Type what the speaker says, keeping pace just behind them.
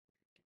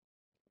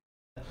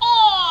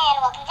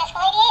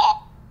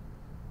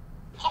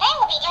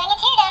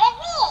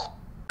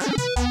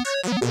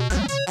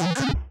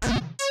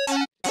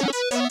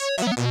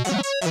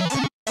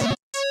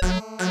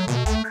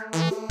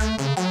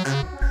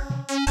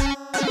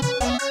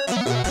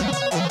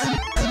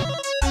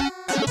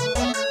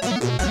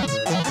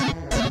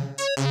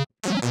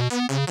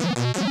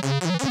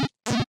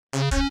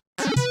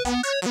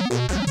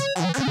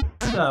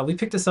we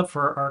picked this up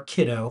for our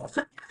kiddo.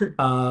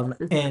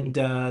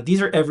 And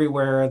these are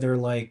everywhere. They're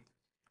like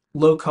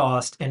low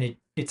cost, and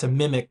it's a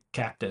mimic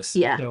cactus.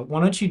 Yeah. So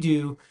why don't you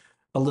do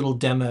a little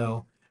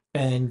demo,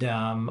 and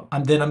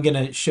then I'm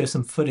gonna show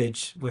some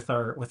footage with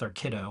our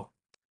kiddo.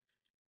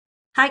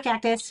 Hi,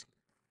 Cactus.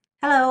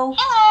 Hello.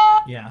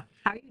 Yeah,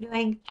 How are you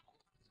doing?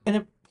 and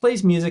it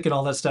plays music and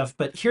all that stuff.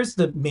 But here's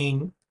the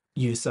main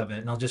use of it,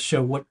 and I'll just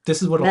show what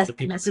this is what a lot of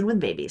people do. Messing with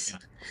babies. Yeah.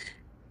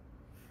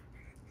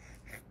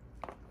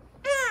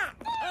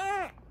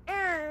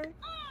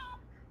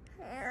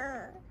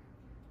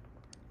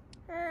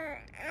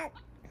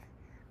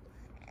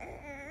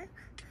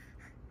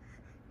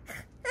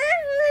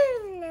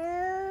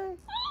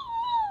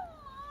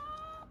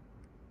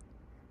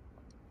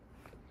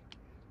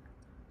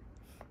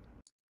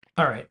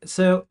 All right.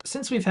 So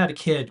since we've had a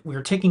kid,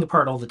 we're taking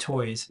apart all the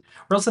toys.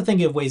 We're also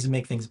thinking of ways to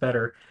make things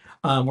better.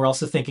 We're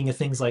also thinking of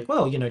things like,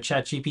 well,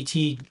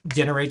 ChatGPT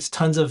generates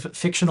tons of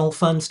fictional,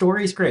 fun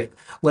stories. Great.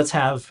 Let's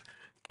have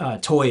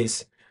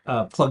toys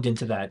plugged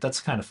into that. That's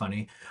kind of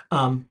funny.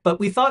 But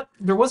we thought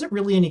there wasn't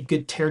really any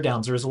good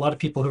teardowns. There was a lot of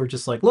people who were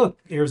just like, look,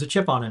 here's a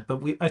chip on it.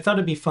 But I thought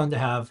it'd be fun to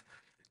have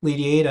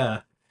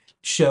Ladyada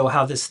show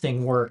how this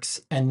thing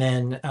works, and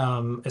then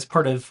as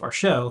part of our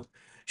show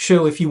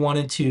if you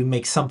wanted to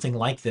make something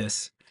like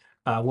this,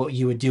 what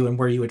you would do and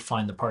where you would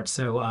find the parts.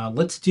 So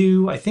let's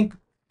do, I think,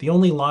 the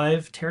only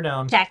live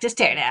teardown, Cactus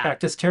Teardown.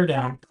 cactus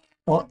teardown.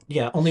 Well,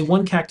 yeah, only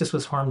one cactus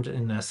was harmed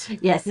in this.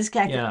 Yes, this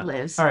cactus Yeah. All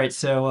lives. right,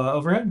 so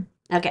overhead.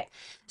 Okay.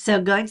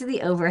 So going to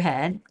the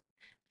overhead,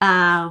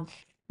 um,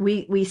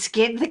 we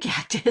skinned the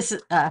cactus.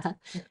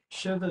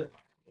 Show the.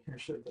 Here,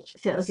 show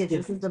So the okay,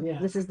 so skin. Yeah.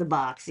 this is the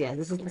box. Yeah,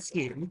 this is the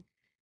skin.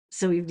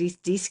 So we've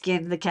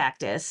de-skinned the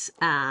cactus,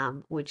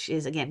 which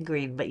is again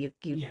green, but Yeah.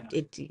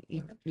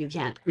 you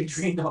can't We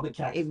drained all the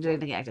cactus.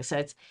 drain the cactus.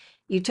 So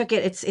you took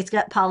it. It's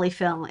got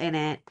polyfilm in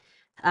it,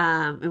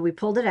 and we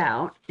pulled it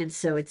out, and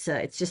so it's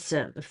just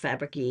a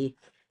fabricy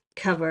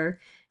cover.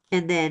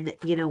 And then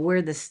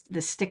where the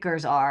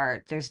stickers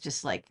are, there's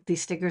just like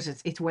these stickers.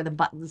 It's where the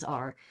buttons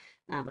are.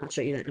 I'll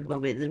show you that in a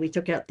moment. And then we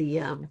took out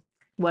the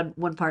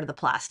one part of the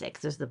plastic.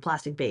 There's the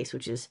plastic base,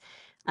 which is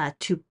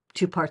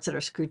two parts that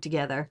are screwed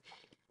together.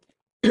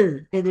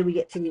 And then we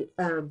get to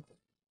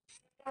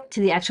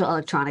the actual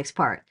electronics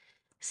part.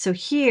 So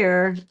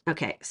here,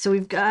 okay, so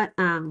we've got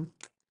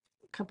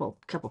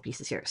couple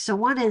pieces here. So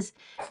one is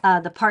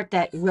the part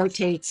that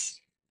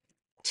rotates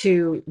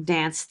to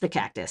dance the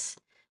cactus.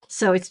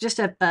 So it's just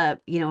a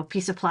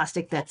piece of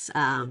plastic that's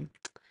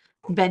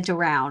bent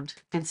around,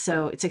 and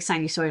so it's like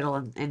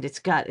sinusoidal, and it's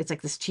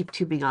like this cheap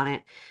tubing on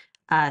it,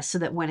 so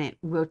that when it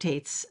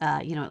rotates,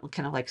 it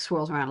kind of like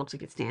swirls around, looks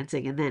like it's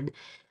dancing. And then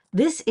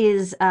this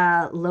is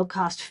low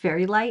cost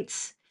fairy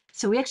lights.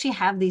 So we actually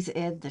have these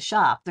in the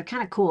shop. They're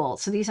kind of cool.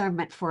 So these are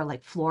meant for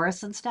like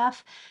florists and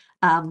stuff.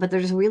 But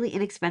there's a really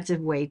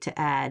inexpensive way to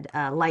add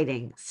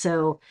lighting.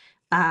 So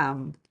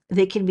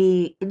they can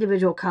be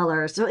individual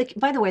colors. So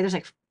by the way, there's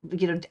like,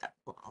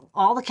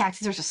 all the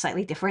cactuses are just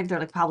slightly different. They're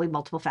like probably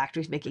multiple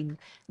factories making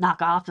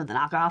knockoffs of the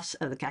knockoffs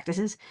of the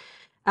cactuses.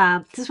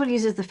 This one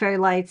uses the fairy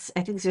lights.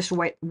 I think it's just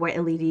white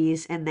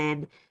LEDs, and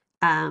then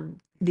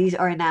these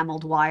are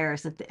enameled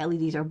wires that the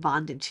LEDs are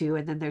bonded to,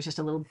 and then there's just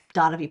a little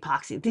dot of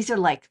epoxy. These are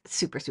like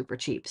super super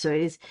cheap, so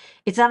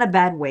it's not a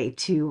bad way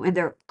to, and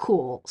they're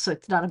cool, so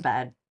it's not a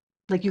bad,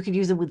 like you could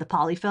use them with the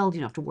polyfill. You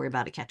don't have to worry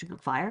about it catching on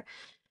fire.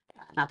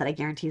 Not that I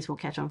guarantee this won't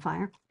catch on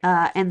fire.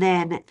 And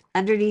then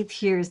underneath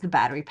here is the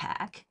battery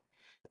pack,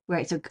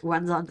 right? So it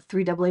runs on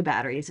 3 AA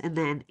batteries, and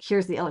then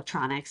here's the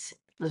electronics.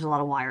 There's a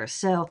lot of wires,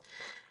 so.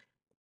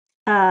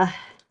 Uh,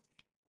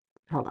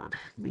 Hold on,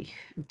 let me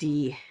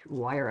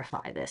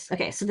de-wirify this.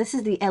 Okay, so this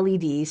is the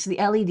LEDs. So the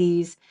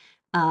LEDs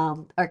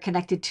are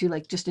connected to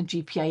like just a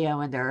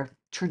GPIO, and they're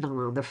turned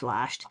on, they're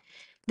flashed.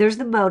 There's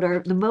the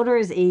motor. The motor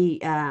is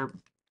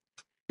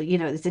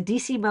it's a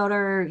DC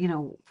motor,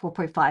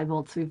 4.5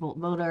 volt, 3-volt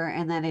motor,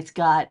 and then it's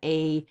got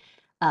a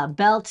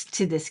belt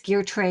to this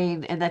gear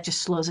train, and that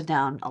just slows it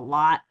down a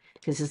lot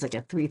because it's like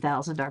a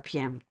 3,000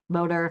 RPM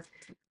motor.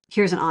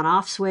 Here's an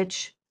on-off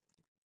switch,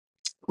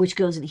 which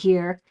goes in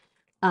here.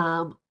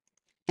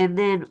 And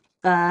then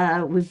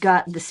we've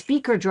got the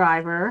speaker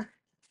driver,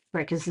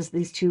 right? Because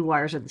these two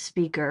wires are the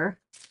speaker.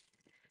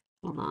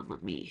 Hold on,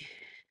 I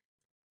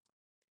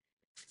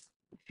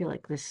feel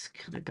like this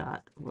kind of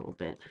got a little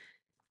bit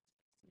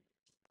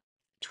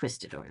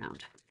twisted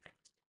around.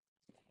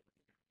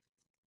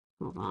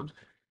 Hold on.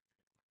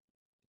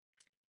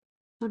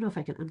 I don't know if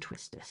I can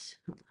untwist this.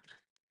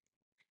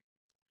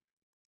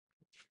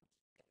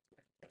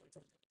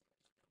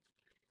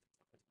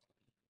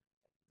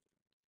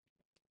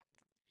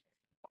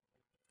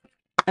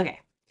 Okay.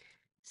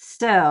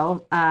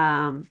 So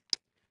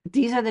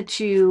these are the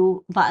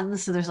two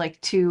buttons. So there's like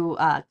two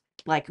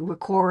like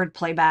record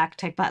playback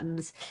type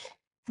buttons.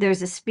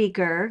 There's a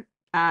speaker.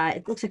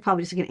 It looks like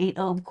probably just like an 8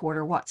 ohm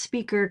quarter-watt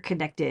speaker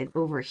connected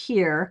over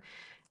here.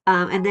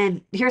 And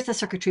then here's the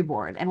circuitry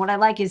board. And what I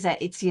like is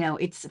that it's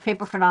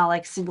paper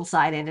phenolic,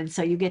 single-sided, and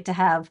so you get to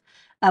have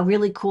a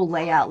really cool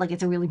layout. Like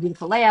it's a really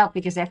beautiful layout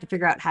because they have to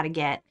figure out how to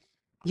get,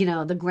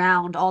 the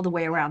ground all the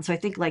way around. So I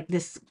think like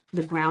this,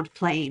 the ground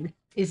plane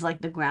is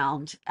like the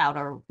ground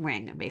outer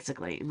ring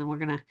basically. And then we're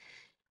gonna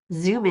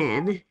zoom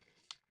in,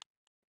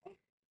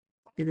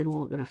 and then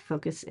we're gonna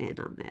focus in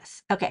on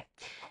this. Okay.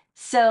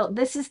 So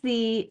this is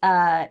the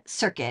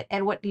circuit,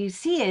 and what you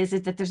see is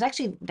that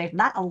there's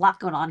not a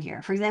lot going on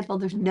here. For example,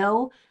 there's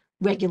no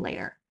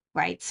regulator,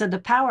 right? So the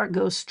power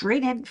goes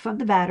straight in from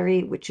the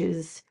battery, which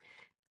is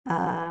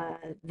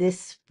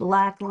this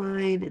black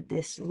line and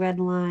this red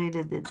line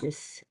and then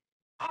this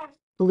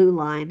blue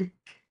line.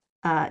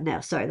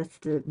 No, sorry, that's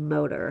the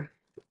motor.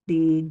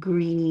 The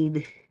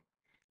green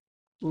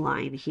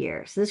line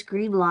here. So this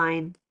green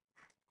line,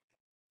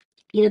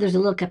 there's a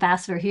little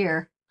capacitor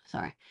here.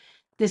 Sorry.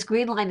 This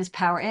green line is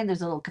power in.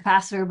 There's a little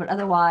capacitor, but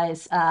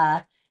otherwise,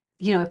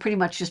 it pretty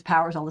much just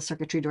powers all the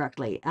circuitry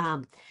directly.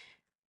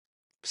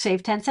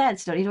 Save 10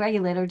 cents. Don't need a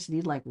regulator. Just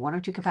need like one or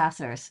two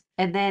capacitors.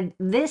 And then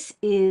this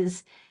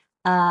is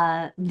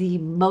the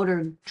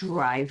motor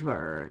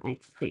driver, I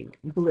think.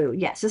 Blue.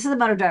 Yes, this is the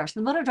motor driver. So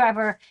the motor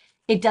driver,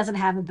 it doesn't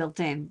have a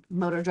built-in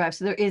motor drive.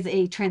 So there is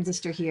a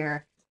transistor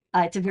here.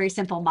 It's a very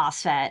simple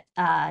MOSFET.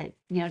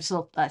 Just a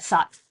little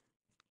SOT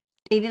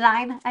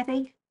 89, I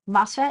think,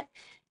 MOSFET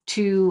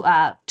to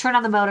turn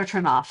on the motor,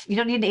 turn off. You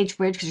don't need an H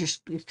bridge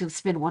because you can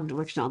spin one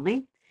direction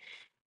only.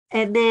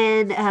 And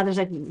then there's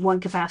like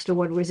one capacitor,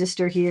 one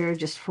resistor here,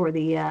 just for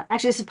the.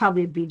 Actually, this is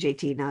probably a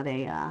BJT, not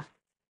a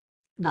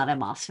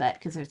MOSFET,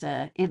 because there's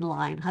a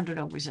inline 100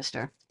 ohm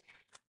resistor.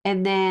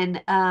 And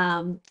then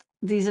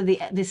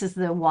this is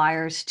the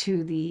wires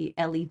to the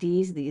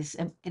LEDs, these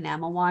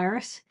enamel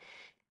wires.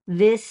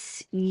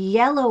 This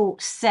yellow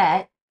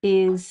set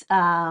is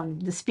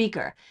the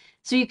speaker.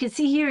 So you can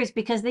see here is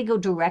because they go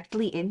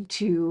directly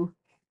into,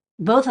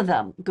 both of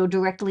them go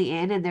directly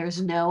in, and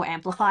there's no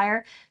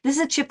amplifier. This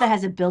is a chip that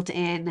has a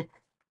built-in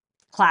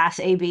Class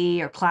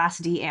AB or Class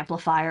D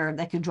amplifier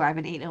that can drive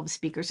an 8 ohm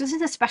speaker. So this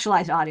is a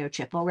specialized audio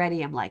chip.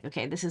 Already I'm like,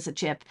 okay, this is a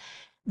chip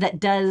that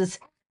does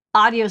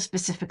audio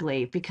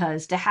specifically,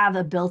 because to have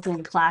a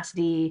built-in Class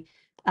D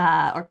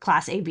or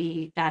Class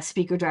AB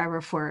speaker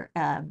driver for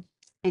an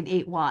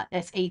 8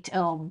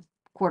 ohm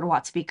quarter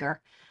watt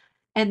speaker.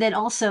 And then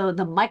also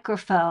the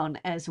microphone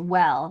as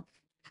well.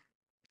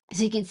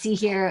 So you can see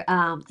here,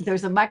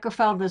 there's a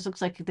microphone. This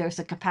looks like there's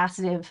a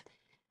capacitive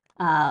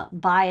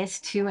bias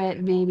to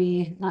it,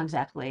 maybe. Not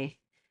exactly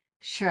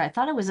sure. I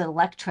thought it was an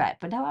electret,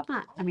 but no, I'm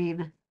not. I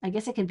mean, I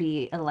guess it could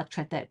be an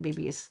electret that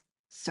maybe is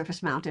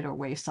surface mounted or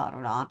wave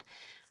soldered on.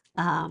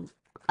 Um,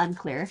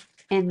 Unclear.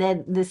 And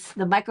then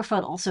the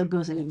microphone also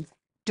goes in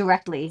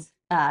directly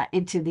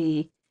into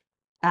the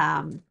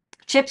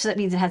chip, so that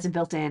means it has a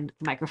built-in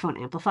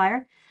microphone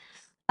amplifier.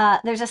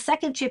 There's a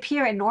second chip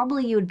here, and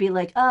normally you would be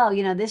like, oh,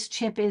 this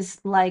chip is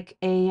like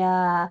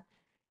that's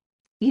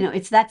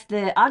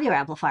the audio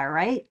amplifier,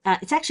 right?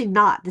 It's actually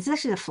not. This is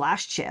actually the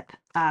flash chip.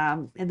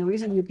 And the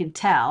reason you can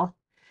tell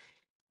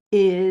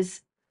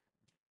is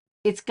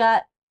it's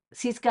got,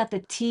 see, it's got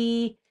the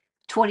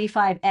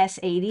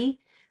T25S80.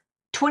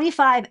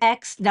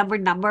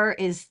 25X number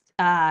is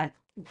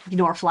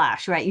NOR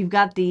flash, right? You've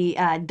got the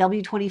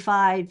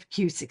W25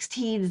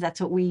 Q16s.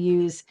 That's what we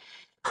use.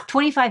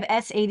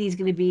 25S80 is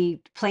going to be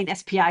plain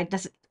SPI.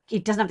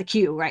 It doesn't have the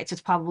Q, right? So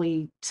it's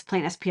probably just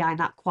plain SPI,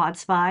 not quad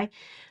SPI.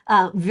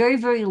 Very,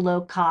 very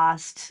low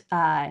cost,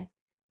 88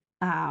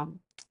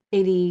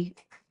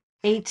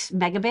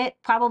 megabit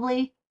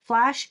probably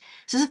flash.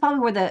 So this is probably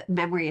where the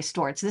memory is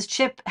stored. So this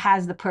chip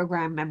has the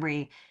program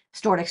memory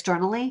stored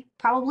externally,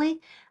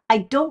 probably. I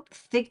don't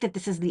think that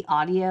this is the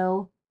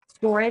audio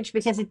storage,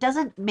 because it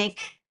doesn't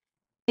make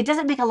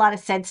a lot of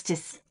sense to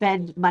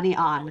spend money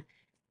on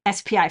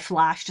SPI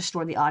flash to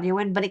store the audio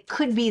in, but it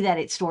could be that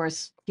it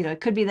stores, it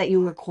could be that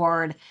you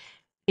record,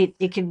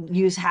 it can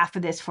use half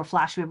of this for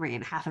flash memory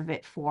and half of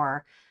it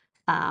for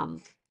the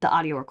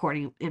audio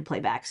recording and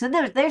playback. So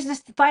there's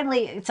this,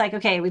 finally, it's like,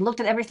 okay, we looked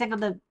at everything on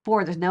the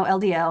board. There's no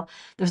LDO,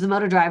 there's the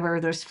motor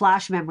driver, there's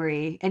flash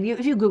memory. And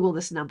if you Google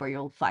this number,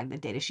 you'll find the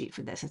data sheet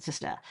for this. It's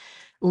just a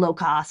low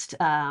cost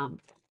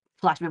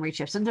flash memory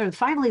chips. And there's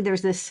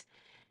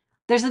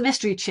the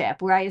mystery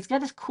chip, right? It's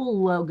got this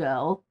cool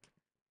logo,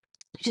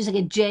 which is like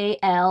a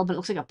JL, but it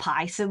looks like a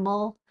pi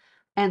symbol.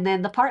 And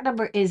then the part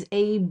number is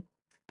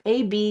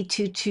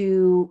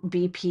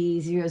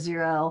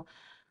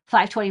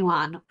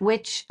AB22BP00521,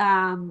 which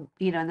and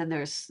then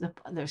there's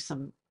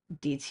some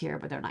deeds here,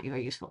 but they're not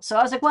very useful. So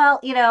I was like, well,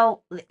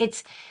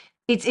 it's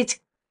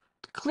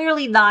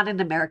clearly not an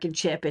American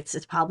chip.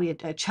 It's probably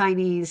a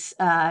Chinese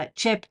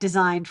chip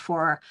designed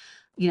for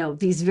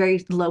these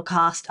very low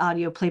cost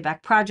audio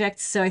playback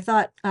projects. So I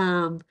thought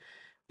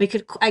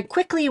I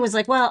quickly was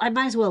like, well, I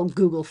might as well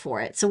Google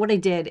for it. So what I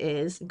did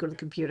is go to the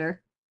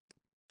computer.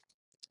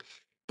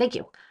 Thank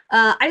you.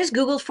 I just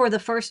Googled for the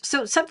first.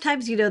 So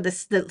sometimes,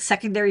 the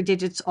secondary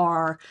digits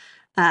are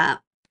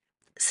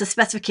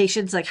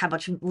specifications, like how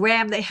much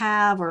RAM they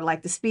have or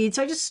like the speed.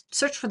 So I just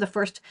searched for the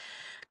first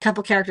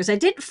couple characters. I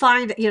didn't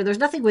find, there's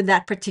nothing with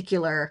that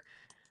particular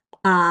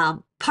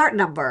part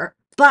number,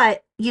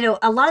 but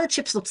a lot of the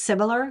chips look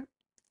similar.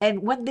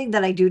 And one thing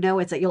that I do know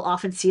is that you'll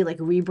often see like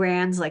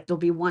rebrands, like there'll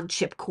be one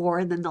chip core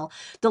and then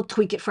they'll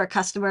tweak it for a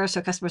customer.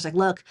 So a customer's like,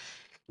 look,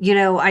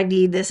 I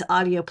need this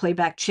audio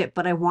playback chip,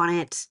 but I want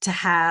it to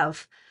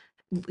have,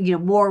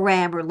 more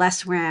RAM or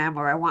less RAM,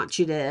 or I want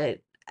you to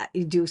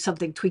do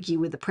something tweaky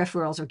with the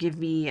peripherals or give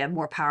me a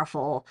more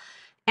powerful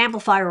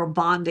amplifier or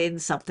bond in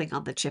something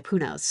on the chip. Who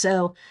knows?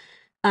 So,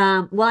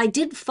 well, I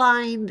did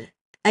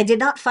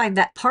not find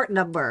that part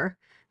number.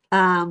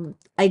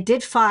 I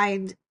did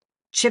find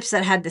chips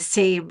that had the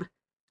same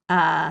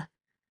uh,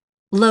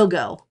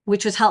 logo,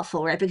 which was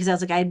helpful, right? Because I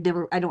was like, I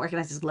don't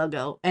recognize this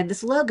logo, and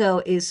this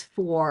logo is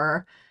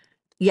for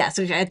yeah.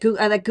 So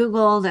I like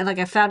Googled and like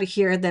I found it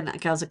here, and then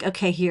like, I was like,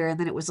 okay, here, and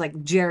then it was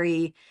like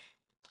Jerry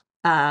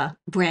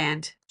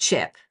brand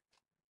chip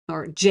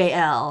or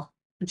JL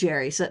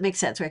Jerry, so it makes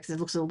sense, right? Because it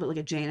looks a little bit like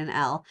a J and an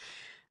L.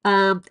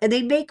 And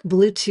they make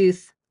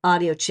Bluetooth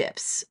audio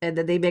chips, and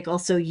then they make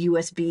also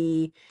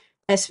USB.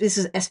 This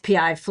is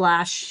SPI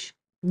flash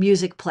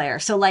music player,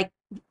 so like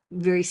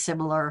very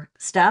similar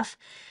stuff.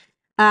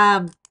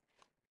 Um,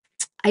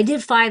 I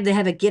did find they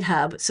have a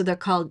GitHub, so they're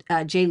called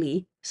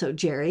J so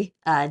Jerry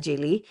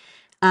J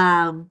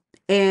um,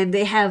 and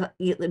they have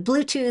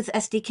Bluetooth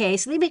SDK.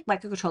 So they make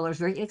microcontrollers,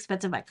 very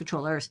inexpensive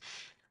microcontrollers,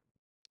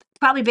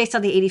 probably based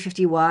on the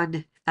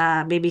 8051,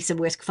 maybe some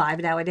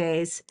RISC-V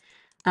nowadays.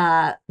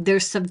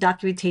 There's some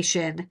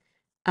documentation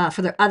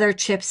for their other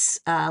chips,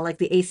 like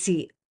the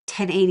AC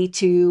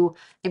 1082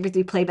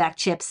 MP3 playback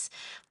chips.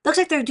 Looks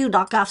like they're doing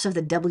knockoffs of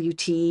the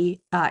WT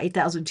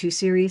 8002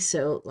 series.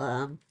 So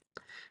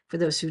for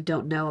those who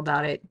don't know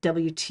about it,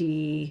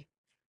 WT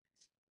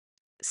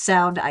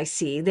Sound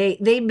IC,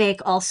 they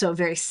make also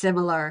very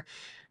similar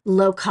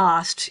low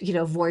cost,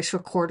 voice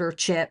recorder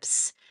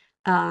chips,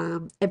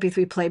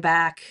 MP3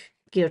 playback,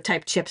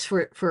 type chips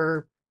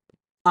for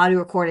audio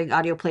recording,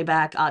 audio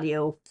playback,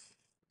 audio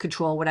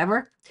control,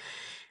 whatever.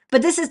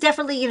 But this is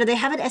definitely, they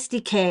have an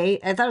SDK.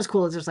 I thought it was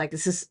cool. It's just like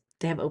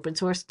they have open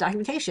source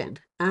documentation.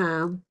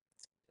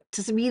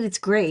 Doesn't mean it's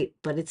great,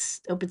 but it's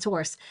open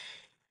source.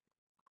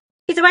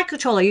 It's a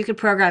microcontroller. You can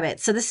program it.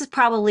 So this is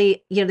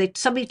probably,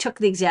 somebody took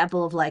the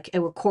example of like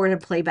a record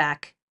and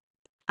playback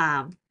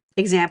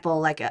example,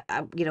 like a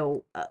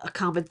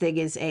common thing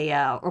is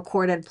a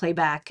record and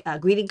playback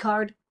greeting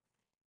card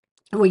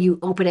where you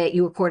open it,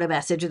 you record a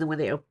message, and then when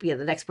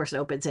the next person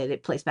opens it,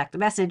 it plays back the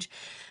message.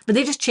 But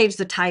they just changed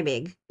the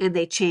timing, and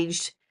they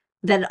changed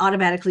then it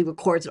automatically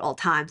records at all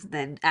times. And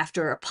then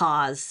after a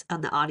pause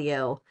on the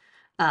audio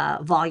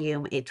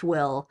volume, it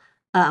will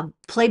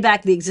play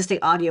back the existing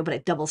audio, but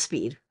at double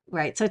speed,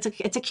 right? So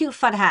it's a cute,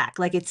 fun hack.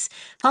 Like it's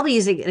probably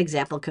using an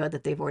example code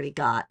that they've already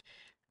got.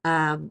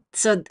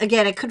 So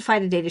again, I couldn't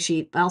find a data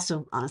sheet. I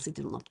also honestly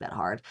didn't look that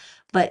hard,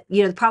 but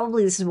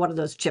probably this is one of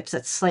those chips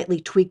that's slightly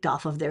tweaked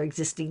off of their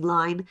existing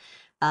line.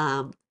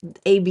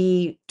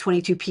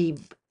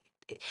 AB22P.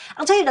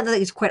 I'll tell you another thing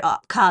that's quite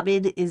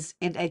common is,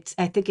 and I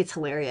think it's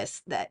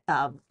hilarious that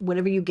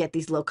whenever you get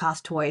these low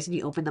cost toys and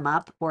you open them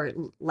up, or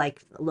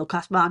like low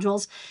cost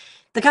modules,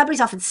 the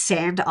companies often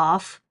sand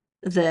off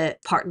the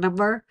part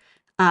number,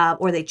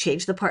 or they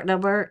change the part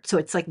number, so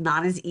it's like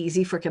not as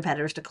easy for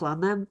competitors to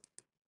clone them.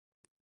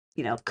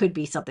 Could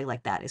be something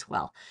like that as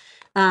well.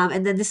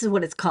 And then this is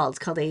what it's called. It's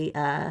called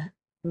a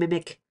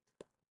mimic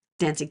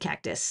dancing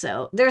cactus.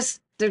 So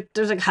there's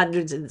like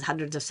hundreds and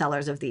hundreds of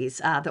sellers of these.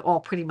 They're all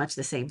pretty much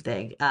the same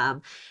thing.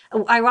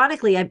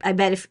 Ironically, I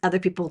bet if other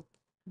people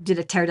did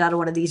a teardown of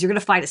one of these, you're going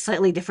to find a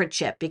slightly different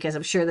chip, because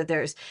I'm sure that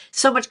there's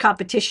so much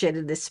competition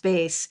in this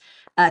space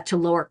to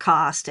lower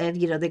cost.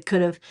 And they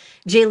could have,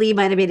 Jay Lee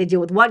might have made a deal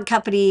with one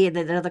company, and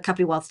then another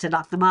company wants to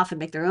knock them off and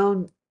make their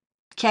own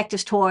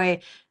Cactus toy.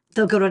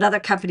 They'll go to another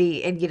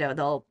company and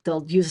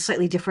they'll use a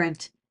slightly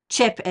different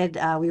chip and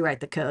rewrite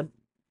the code.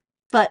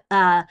 But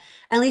at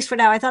least for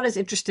now, I thought it was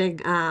interesting.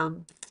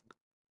 Audio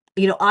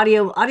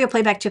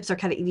playback chips are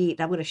kind of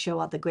neat. I'm going to show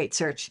on the Great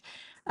Search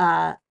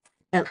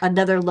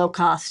another low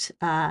cost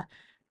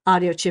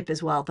audio chip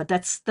as well. But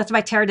that's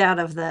my teardown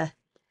of the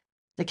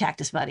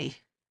Cactus Buddy.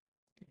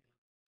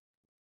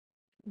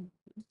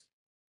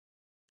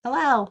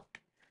 Hello,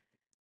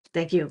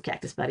 thank you,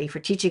 Cactus Buddy, for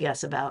teaching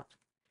us about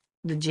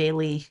the J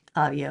Lee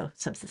audio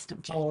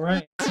subsystem chip. All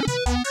right.